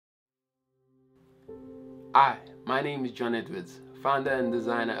Hi, my name is John Edwards, founder and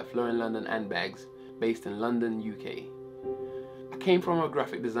designer at Florian London Handbags, based in London, UK. I came from a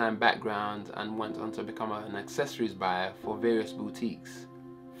graphic design background and went on to become an accessories buyer for various boutiques.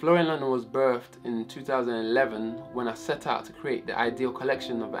 Florian London was birthed in 2011 when I set out to create the ideal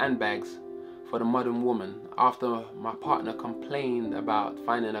collection of handbags for the modern woman after my partner complained about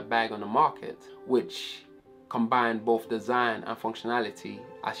finding a bag on the market which combined both design and functionality,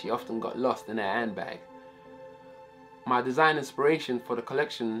 as she often got lost in her handbag. My design inspiration for the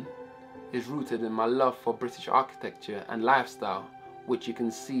collection is rooted in my love for British architecture and lifestyle, which you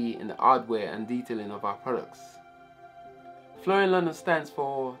can see in the hardware and detailing of our products. Florian London stands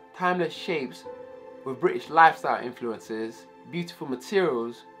for timeless shapes with British lifestyle influences, beautiful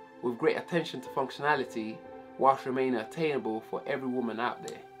materials with great attention to functionality whilst remaining attainable for every woman out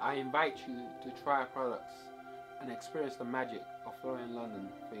there. I invite you to try our products and experience the magic of Florian London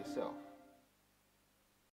for yourself.